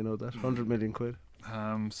for him, you know, that 100 million quid.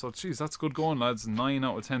 So, geez, that's good going, lads. 9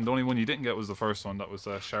 out of 10. The only one you didn't get was the first one. That was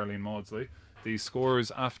Charlene Maudsley. The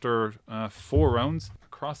scores after 4 rounds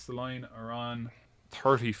across the line are on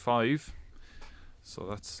 35. So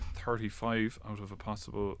that's 35 out of a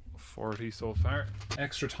possible 40 so far.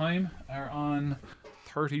 Extra time are on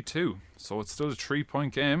 32. So it's still a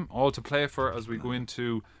 3-point game, all to play for as we go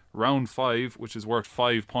into round 5, which is worth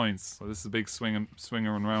 5 points. So this is a big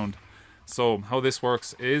swinger and round. So how this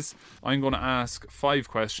works is I'm going to ask 5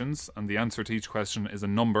 questions, and the answer to each question is a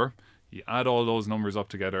number. You add all those numbers up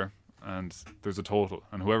together, and there's a total,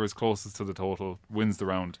 and whoever's closest to the total wins the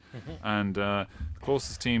round. And the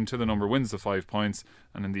closest team to the number wins the 5 points,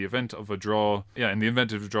 and in the event of a draw,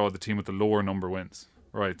 the team with the lower number wins.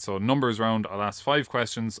 Right, so numbers round, I'll ask 5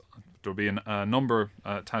 questions. There'll be a number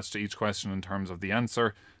attached to each question in terms of the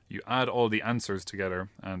answer. You add all the answers together,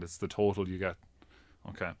 and it's the total you get.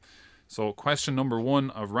 Okay, so question number 1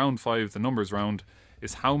 of round 5, the numbers round,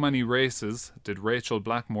 is how many races did Rachel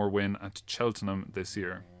Blackmore win at Cheltenham this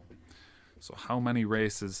year? So how many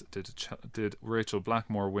races did Rachel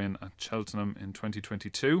Blackmore win at Cheltenham in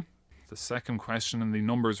 2022? The second question in the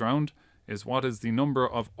numbers round is what is the number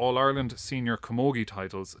of All-Ireland Senior Camogie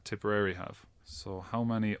titles Tipperary have? So how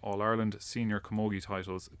many All-Ireland Senior Camogie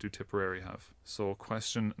titles do Tipperary have? So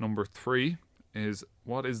question number 3 is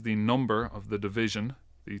what is the number of the division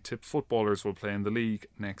the Tip footballers will play in the league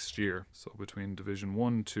next year? So between Division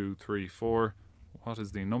 1, 2, 3, 4... what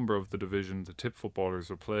is the number of the division the Tip footballers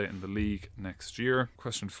will play in the league next year?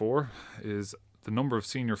 Question 4 is the number of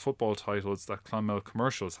senior football titles that Clonmel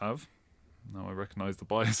Commercials have. Now I recognise the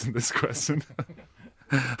bias in this question.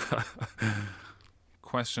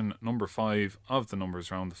 Question number 5 of the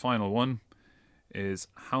numbers round, the final one, is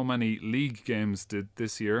how many league games did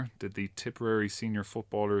the Tipperary senior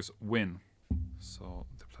footballers win? So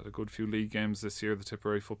they played a good few league games this year, the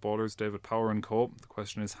Tipperary footballers, David Power and co. The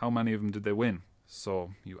question is how many of them did they win? So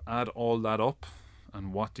you add all that up,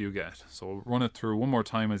 and what do you get? So we'll run it through one more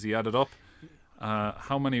time as you add it up.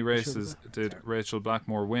 How many races did Rachel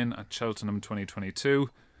Blackmore win at Cheltenham 2022?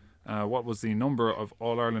 What was the number of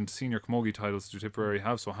All-Ireland Senior Camogie titles do Tipperary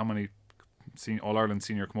have? So how many All-Ireland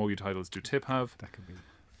Senior Camogie titles do Tip have? That could be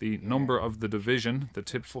the number of the division the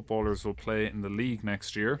Tip footballers will play in the league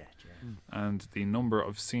next year, and the number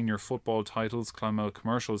of senior football titles Clonmel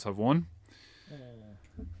Commercials have won.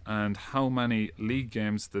 And how many league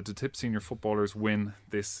games did the Tip senior footballers win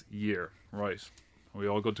this year? Right. Are we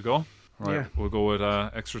all good to go? Right. Yeah. We'll go with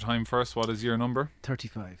extra time first. What is your number?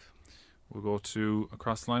 35. We'll go to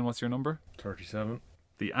across the line. What's your number? 37.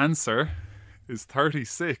 The answer is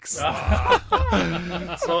 36.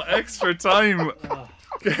 So extra time.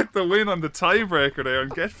 Get the win on the tiebreaker there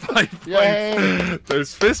and get 5 points.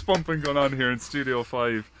 There's fist bumping going on here in Studio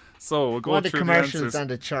 5. So we'll go through the commercials answers. and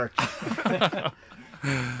the church.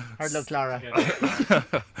 Hard luck, Lara.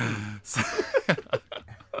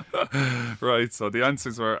 Right, so the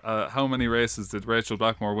answers were how many races did Rachel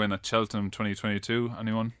Blackmore win at Cheltenham 2022?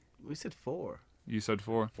 Anyone? We said 4. You said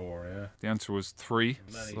 4. 4, yeah. The answer was 3.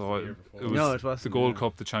 Manny's So the year before. it was No, it wasn't, the Gold yeah.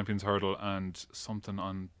 Cup, the Champions Hurdle, and something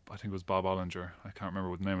on, I think it was Bob Ollinger. I can't remember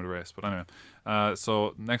what the name of the race, but anyway.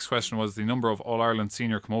 So next question was the number of All Ireland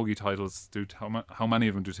senior camogie titles. How many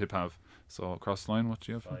of them do Tip have? So across the line, what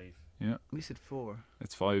do you have? 5. Yeah. We said 4.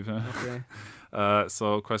 It's 5. Yeah. Okay.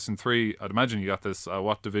 So question 3. I'd imagine you got this.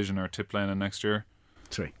 What division are Tip playing in next year?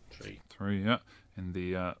 3. 3. Yeah. In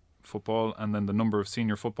the football, and then the number of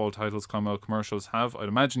senior football titles Clonmel Commercials have. I'd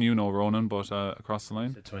imagine you know, Ronan, but across the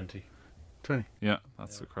line? 20. 20. Yeah,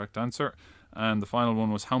 that's the correct answer. And the final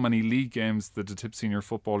one was how many league games did the Tip senior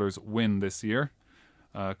footballers win this year?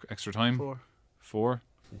 Extra time? 4. 4.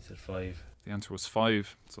 He said 5. The answer was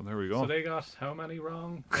 5. So there we go. So they got how many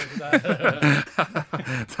wrong?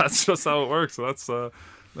 That's just how it works. So that's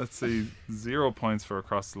let's see, 0 points for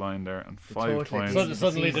across the line there, and 5 points.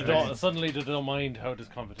 Suddenly they don't mind how this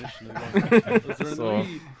competition is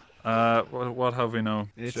going. So, what have we now?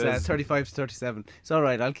 It's 35 to 37. It's all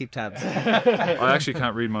right. I'll keep tabs. I actually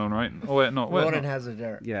can't read my own writing. Oh wait, no. Ronan has it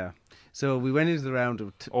there. Yeah. So we went into the round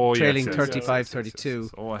of trailing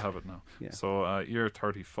 35-32. Oh, I have it now. Yeah. So year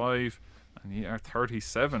 35 and year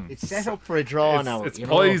 37. It's set up for a draw now. It's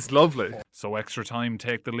poised lovely. So extra time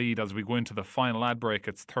take the lead as we go into the final ad break.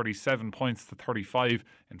 It's 37 points to 35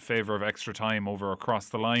 in favour of extra time over across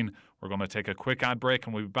the line. We're going to take a quick ad break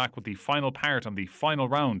and we'll be back with the final part on the final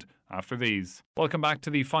round after these. Welcome back to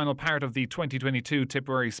the final part of the 2022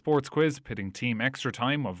 Tipperary Sports Quiz, pitting Team Extra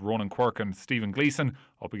Time of Ronan Quirk and Stephen Gleeson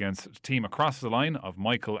up against Team Across the Line of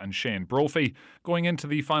Michael and Shane Brophy. Going into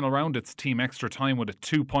the final round, it's Team Extra Time with a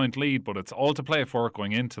 2-point lead, but it's all to play for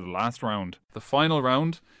going into the last round. The final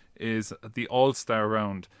round is the All-Star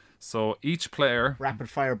round. So each player... Rapid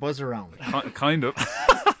fire buzzer round. Kind of.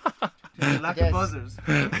 Lack of buzzers.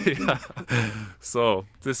 Yeah. So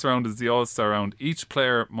this round is the All-Star round. Each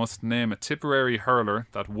player must name a Tipperary hurler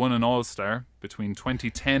that won an All-Star between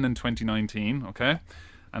 2010 and 2019, okay?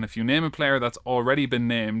 And if you name a player that's already been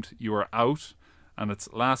named, you are out, and it's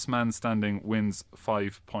last man standing wins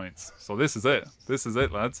 5 points. So this is it. This is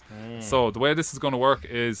it, lads. So the way this is going to work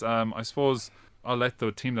is, I suppose... I'll let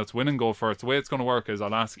the team that's winning go first. The way it's going to work is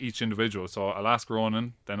I'll ask each individual. So I'll ask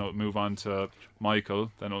Ronan, then it'll move on to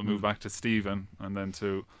Michael, then it'll move back to Stephen, and then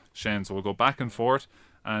to Shane. So we'll go back and forth,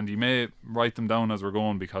 and you may write them down as we're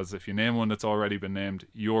going, because if you name one that's already been named,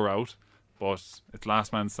 you're out. But it's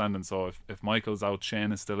last man standing, so if Michael's out,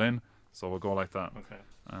 Shane is still in. So we'll go like that. Okay.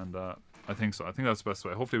 And I think so. I think that's the best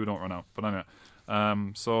way. Hopefully we don't run out. But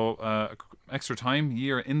anyway, so extra time,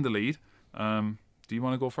 year in the lead. Do you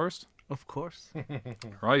want to go first? Of course.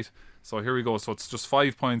 Right. So here we go. So it's just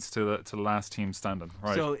 5 points to the last team standing.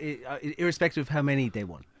 Right. So irrespective of how many they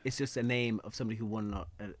won, it's just a name of somebody who won.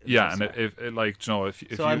 Yeah, and if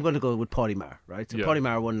so I'm going to go with Paddy Maher, right? So Yeah. Paddy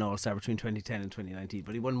Maher won an All-Star between 2010 and 2019,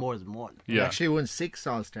 but he won more than one. He actually won 6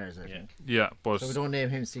 All-Stars, I think. Yeah, but so we don't name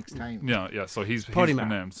him 6 times. Yeah. So he's Paddy been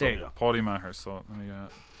Maher. named. So There you go. Paddy Maher. So let me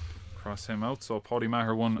cross him out. So Paddy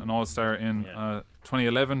Maher won an All-Star in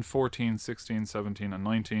 2011, 14, 16, 17, and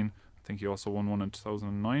 19. I think he also won one in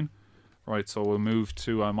 2009. Right, so we'll move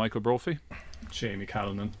to Michael Brophy. Shamie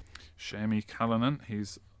Callanan. Shamie Callanan.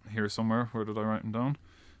 He's here somewhere. Where did I write him down?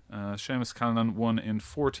 Seamus Callanan won in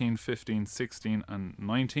 14, 15, 16, and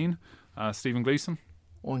 19. Stephen Gleeson.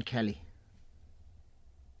 Owen Kelly.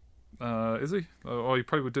 Is he? Oh, he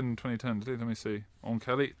probably did in 2010. Did he? Let me see. Owen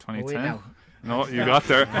Kelly, 2010. wait now. No, you got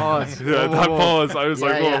there. Pause. Yeah, that pause. I was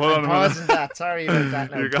like, hold on a minute. Pause that. Sorry about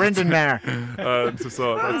that now. You got Brendan Maher.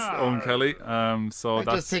 So that's Owen Kelly. So I'm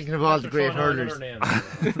that's just thinking of all the great hurlers.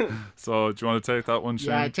 So do you want to take that one, Shane?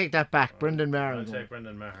 Yeah, I take that back. Brendan Maher. I'll take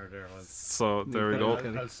Brendan Maher there. So there we go.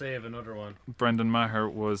 I'll save another one. Brendan Maher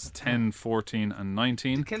was 10, 14, and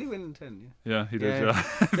 19. Did Kelly win in 10? Yeah, he did. Yeah.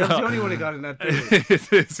 That's the only one he got in that period.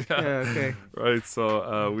 It is. Yeah. Okay. Right.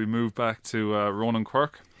 So we move back to Ronan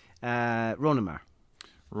Quirk. Ronan Maher.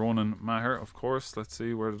 Ronan Maher, of course. Let's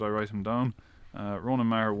see, where did I write him down? Ronan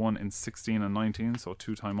Maher won in 16 and 19, so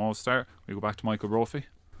 2-time All-Star. We go back to Michael Brophy.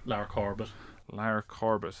 Lar Corbett. Lar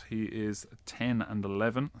Corbett, he is 10 and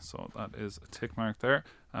 11, so that is a tick mark there.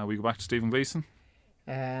 We go back to Stephen Gleeson.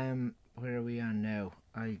 Where are we on now?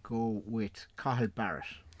 I go with Cahill Barrett.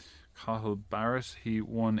 Cahill Barrett, he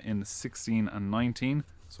won in 16 and 19,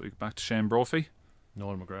 so we go back to Shane Brophy.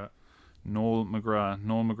 Noel McGrath. Noel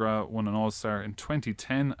McGrath won an All-Star in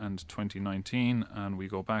 2010 and 2019, and we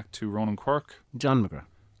go back to Ronan Quirk. John McGrath.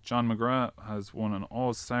 John McGrath has won an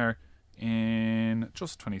All-Star in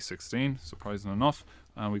just 2016, surprising enough,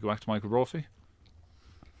 and we go back to Michael Brophy.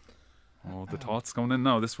 Oh, the thoughts going in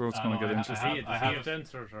now. This is where it's going to get interesting. I have to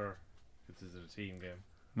enter, or this is a team game.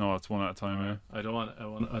 No, it's one at a time. Yeah. I don't want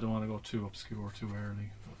to go too obscure too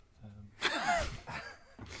early.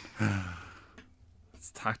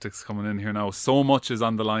 It's tactics coming in here now. So much is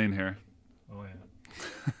on the line here. Oh yeah.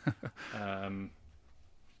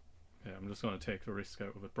 Yeah, I'm just going to take the risk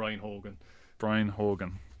out of it. Brian Hogan,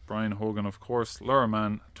 of course.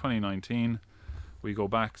 Luraman, 2019. We go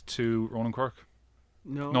back to Ronan Quirk.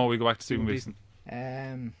 No, we go back to Stephen Gleeson.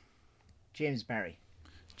 James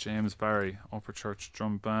Barry, Upper Church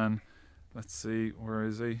Drum Band. Let's see, where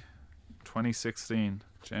is he? 2016.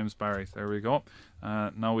 James Barry. There we go.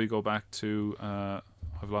 Now we go back to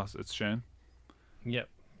I've lost. It's Shane. Yep.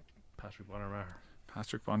 Patrick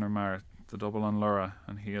Bonner-Maher, the double on Lura,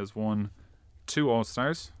 and he has won 2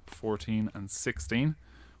 All-Stars, 14 and 16.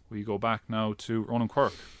 We go back now to Ronan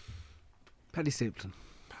Quirk. Paddy Stapleton.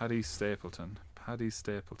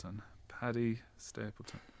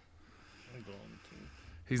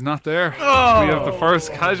 He's not there. We have the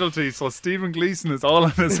first casualty, so Stephen Gleeson is all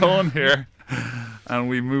on his own here. And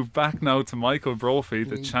we move back now to Michael Brophy,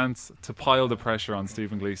 the chance to pile the pressure on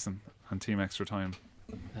Stephen Gleeson and Team Extra Time.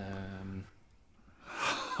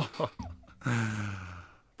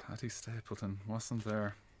 Paddy Stapleton wasn't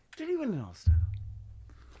there. Did he win an All-Star?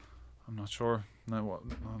 I'm not sure. No,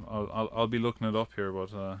 I'll be looking it up here, but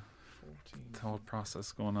the whole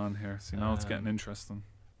process going on here. See, now it's getting interesting.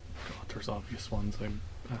 God, there's obvious ones I'm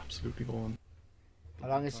absolutely going. How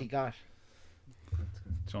long has he got? Do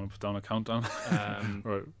you want to put down a countdown?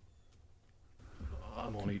 Right.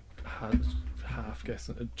 I'm only half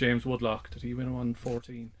guessing. James Woodlock, did he win one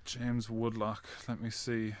 14? James Woodlock, let me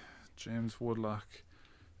see. James Woodlock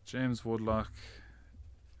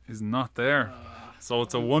is not there. So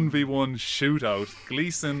it's a 1v1 shootout.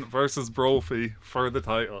 Gleeson versus Brophy for the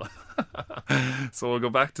title. So we'll go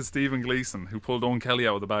back to Stephen Gleeson, who pulled Owen Kelly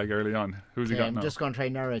out of the bag early on. Who's he got I'm now? just going to try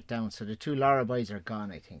and narrow it down. So the 2 Lara boys are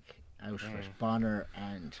gone, I think. Out for Bonner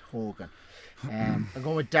and Hogan. I'm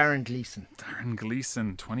going with Darren Gleeson.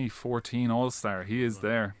 2014 All-Star. He is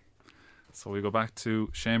there. So we go back to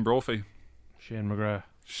Shane Brophy. Shane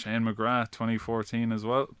McGrath, 2014 as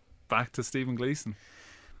well. Back to Stephen Gleeson.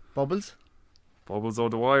 Bubbles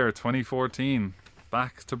O'Dwyer, 2014.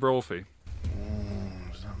 Back to Brophy.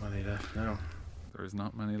 There's not many left now. There's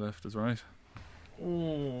not many left, is right.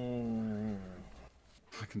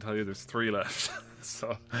 I can tell you there's 3 left.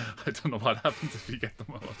 So I don't know what happens if you get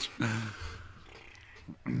them all.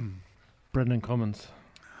 Brendan Cummins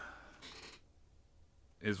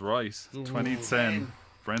is right. 2010.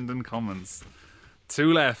 Brendan Cummins.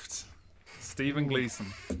 2 left. Stephen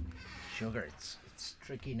Gleeson. Sugar, it's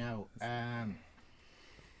tricky now.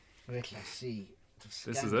 Wait, let's see.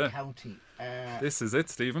 This is it. County. This is it,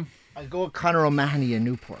 Stephen. I'll go with Conor O'Mahony in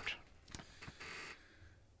Newport.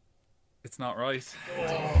 It's not right.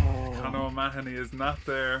 Conor O'Mahony is not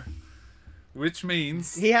there, which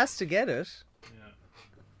means he has to get it.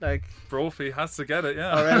 Like Brophy has to get it,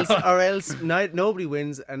 yeah. Or else nobody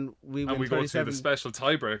wins, and we win. And we go through the special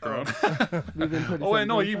tiebreaker round. We win 27. Oh wait,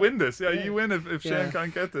 no, you win this. Yeah, you win if Shane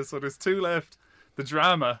can't get this. So there's 2 left. The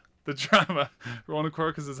drama. Ronan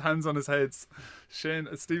Quirk has his hands on his head.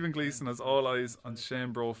 Stephen Gleeson has all eyes on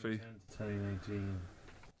Shane Brophy. 2019.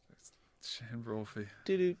 Shane Brophy.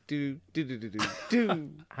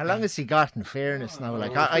 How long has he got in fairness now?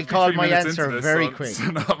 Like I called my answer very quick.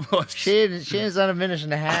 Not much. Shane's on 1.5 minutes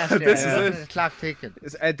there. This is it. The clock ticking.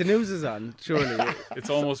 The news is on, surely.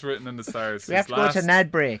 It's almost written in the stars. We have to go to an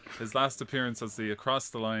ad break. His last appearance as the Across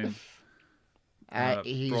the Line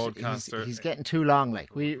broadcaster. He's getting too long.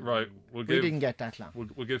 Like we didn't get that long.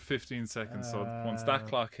 We'll give 15 seconds. So once that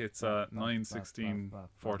clock hits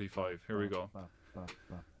 9:16:45, here we go.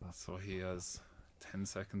 So he has 10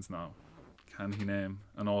 seconds now. Can he name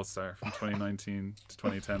an All-Star from 2019 to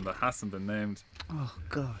 2010 that hasn't been named? Oh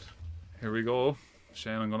God! Here we go,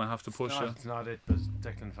 Shane. I'm gonna have to push you. It's not it, but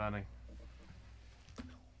Declan Fanning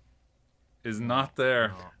is not there.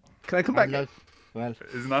 No. Can I come back?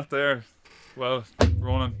 Is not there. Well,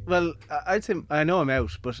 Ronan. Well, I'd say I know I'm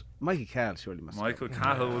out, but Michael Cahill surely must. Michael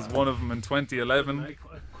Cahill was one of them in 2011. I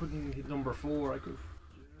couldn't hit number 4.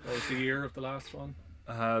 That was the year of the last one.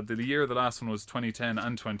 The year of the last one was 2010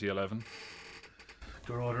 and 2011.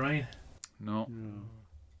 Gerard Ryan? No.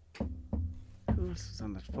 Who else is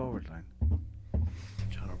on that forward line?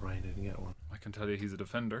 John O'Brien didn't get one. I can tell you he's a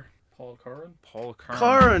defender. Paul Curran.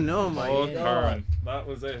 Curran, oh my Paul God. Curran. That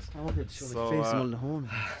was it. So,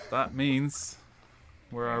 that means,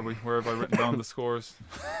 where are we? Where have I written down the scores?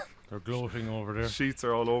 They're gloating over there. Sheets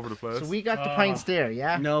are all over the place. So we got the points there,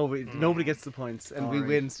 yeah? No, nobody gets the points, and we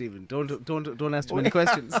win, Stephen. Don't ask too many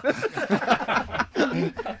questions.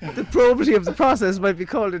 The probity of the process might be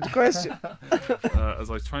called into question.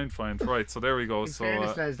 As I try and find. Right, so there we go. In So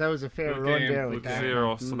fairness, lads, that was a fair run there with that.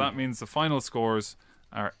 0. So that means the final scores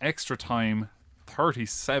are extra time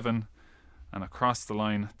 37 and across the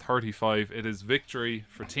line 35. It is victory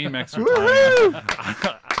for Team Extra Time.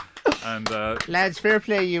 And lads, fair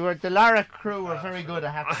play. The Lara crew were very good,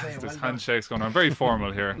 I have to say. There's handshakes going on. Very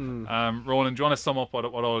formal here. Roland, do you want to sum up what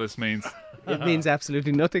all this means? It means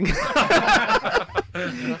absolutely nothing.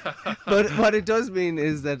 But what it does mean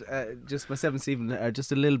is that just myself and Stephen are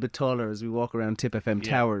just a little bit taller as we walk around Tip FM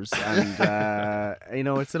Towers, and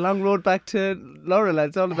it's a long road back to Laura,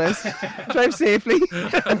 lads. All the best. Drive safely.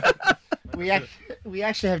 We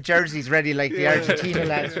actually have jerseys ready like the Argentina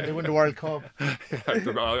lads when they win the World Cup.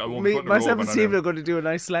 Myself and Stephen are going to do an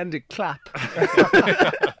Icelandic clap.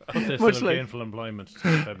 Much like gainful employment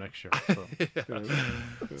next year.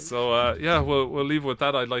 So we'll leave it with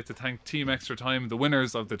that. I'd like to thank Team Extra Time. The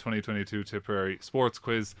winners of the 2022 Tipperary Sports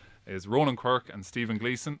Quiz is Ronan Quirk and Stephen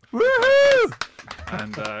Gleeson. Woohoo!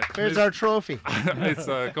 And here's our trophy. It's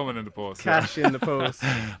coming in the post. Cash in the post.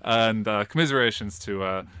 And commiserations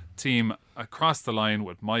to team across the line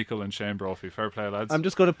with Michael and Shane Brophy. Fair play, lads. I'm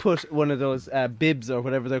just going to put one of those bibs or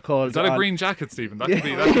whatever they're called. Is that a green jacket, Stephen? That could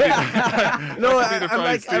be. No, I'm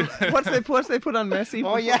like, what they put on Messi?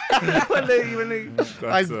 Oh yeah.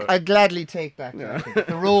 I'd gladly take that.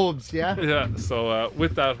 The robes, yeah. Yeah. So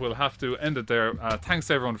with that, we'll have to end it there.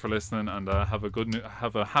 Thanks everyone for listening, and have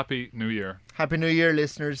a happy New Year. Happy New Year,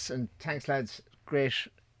 listeners, and thanks, lads. Great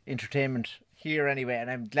entertainment here anyway,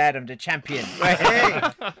 and I'm glad I'm the champion.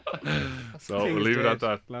 So we'll leave it at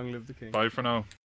that. Long live the king. Bye for now.